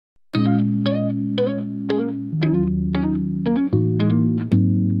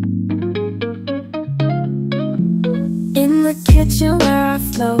kitchen where I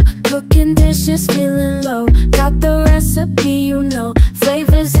flow, cooking dishes, feeling low. Got the recipe, you know,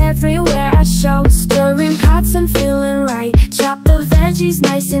 flavors everywhere I show. Stirring pots and feeling right, chop the veggies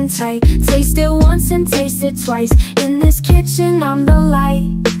nice and tight. Taste it once and taste it twice, in this kitchen I'm the light.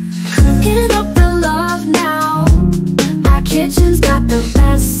 Cooking up the love now, my kitchen's got the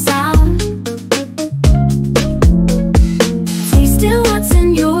best sound. Taste it once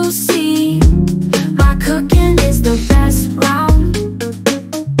and you'll see, my cooking is the best round.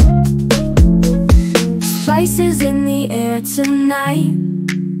 Spices in the air tonight,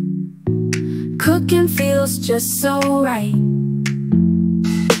 cooking feels just so right.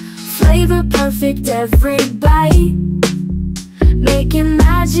 Flavor perfect every bite, making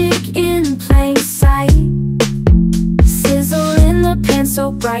magic in plain sight. Sizzle in the pan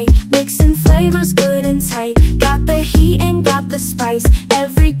so bright, mixing flavors good and tight. Got the heat and got the spice,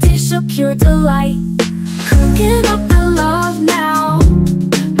 every dish a pure delight. Cooking up the love now,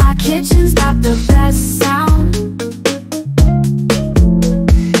 my kitchen's got the best sound.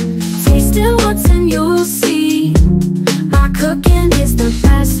 Taste it once and you'll see, my cooking is the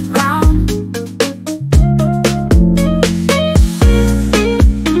best round.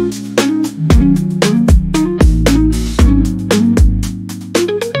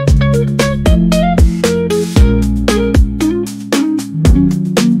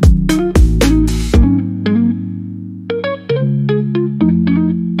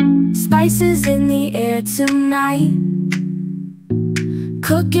 Spices in the air tonight,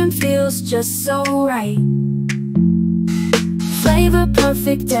 cooking feels just so right. Flavor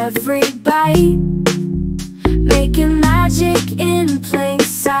perfect every bite, making magic in plain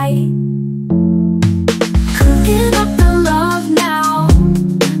sight. Cooking up the love now,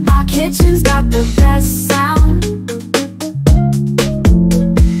 my kitchen's got the best sound.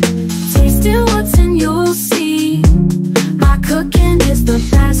 Taste it once and you'll see, my cooking is the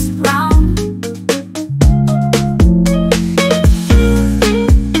best.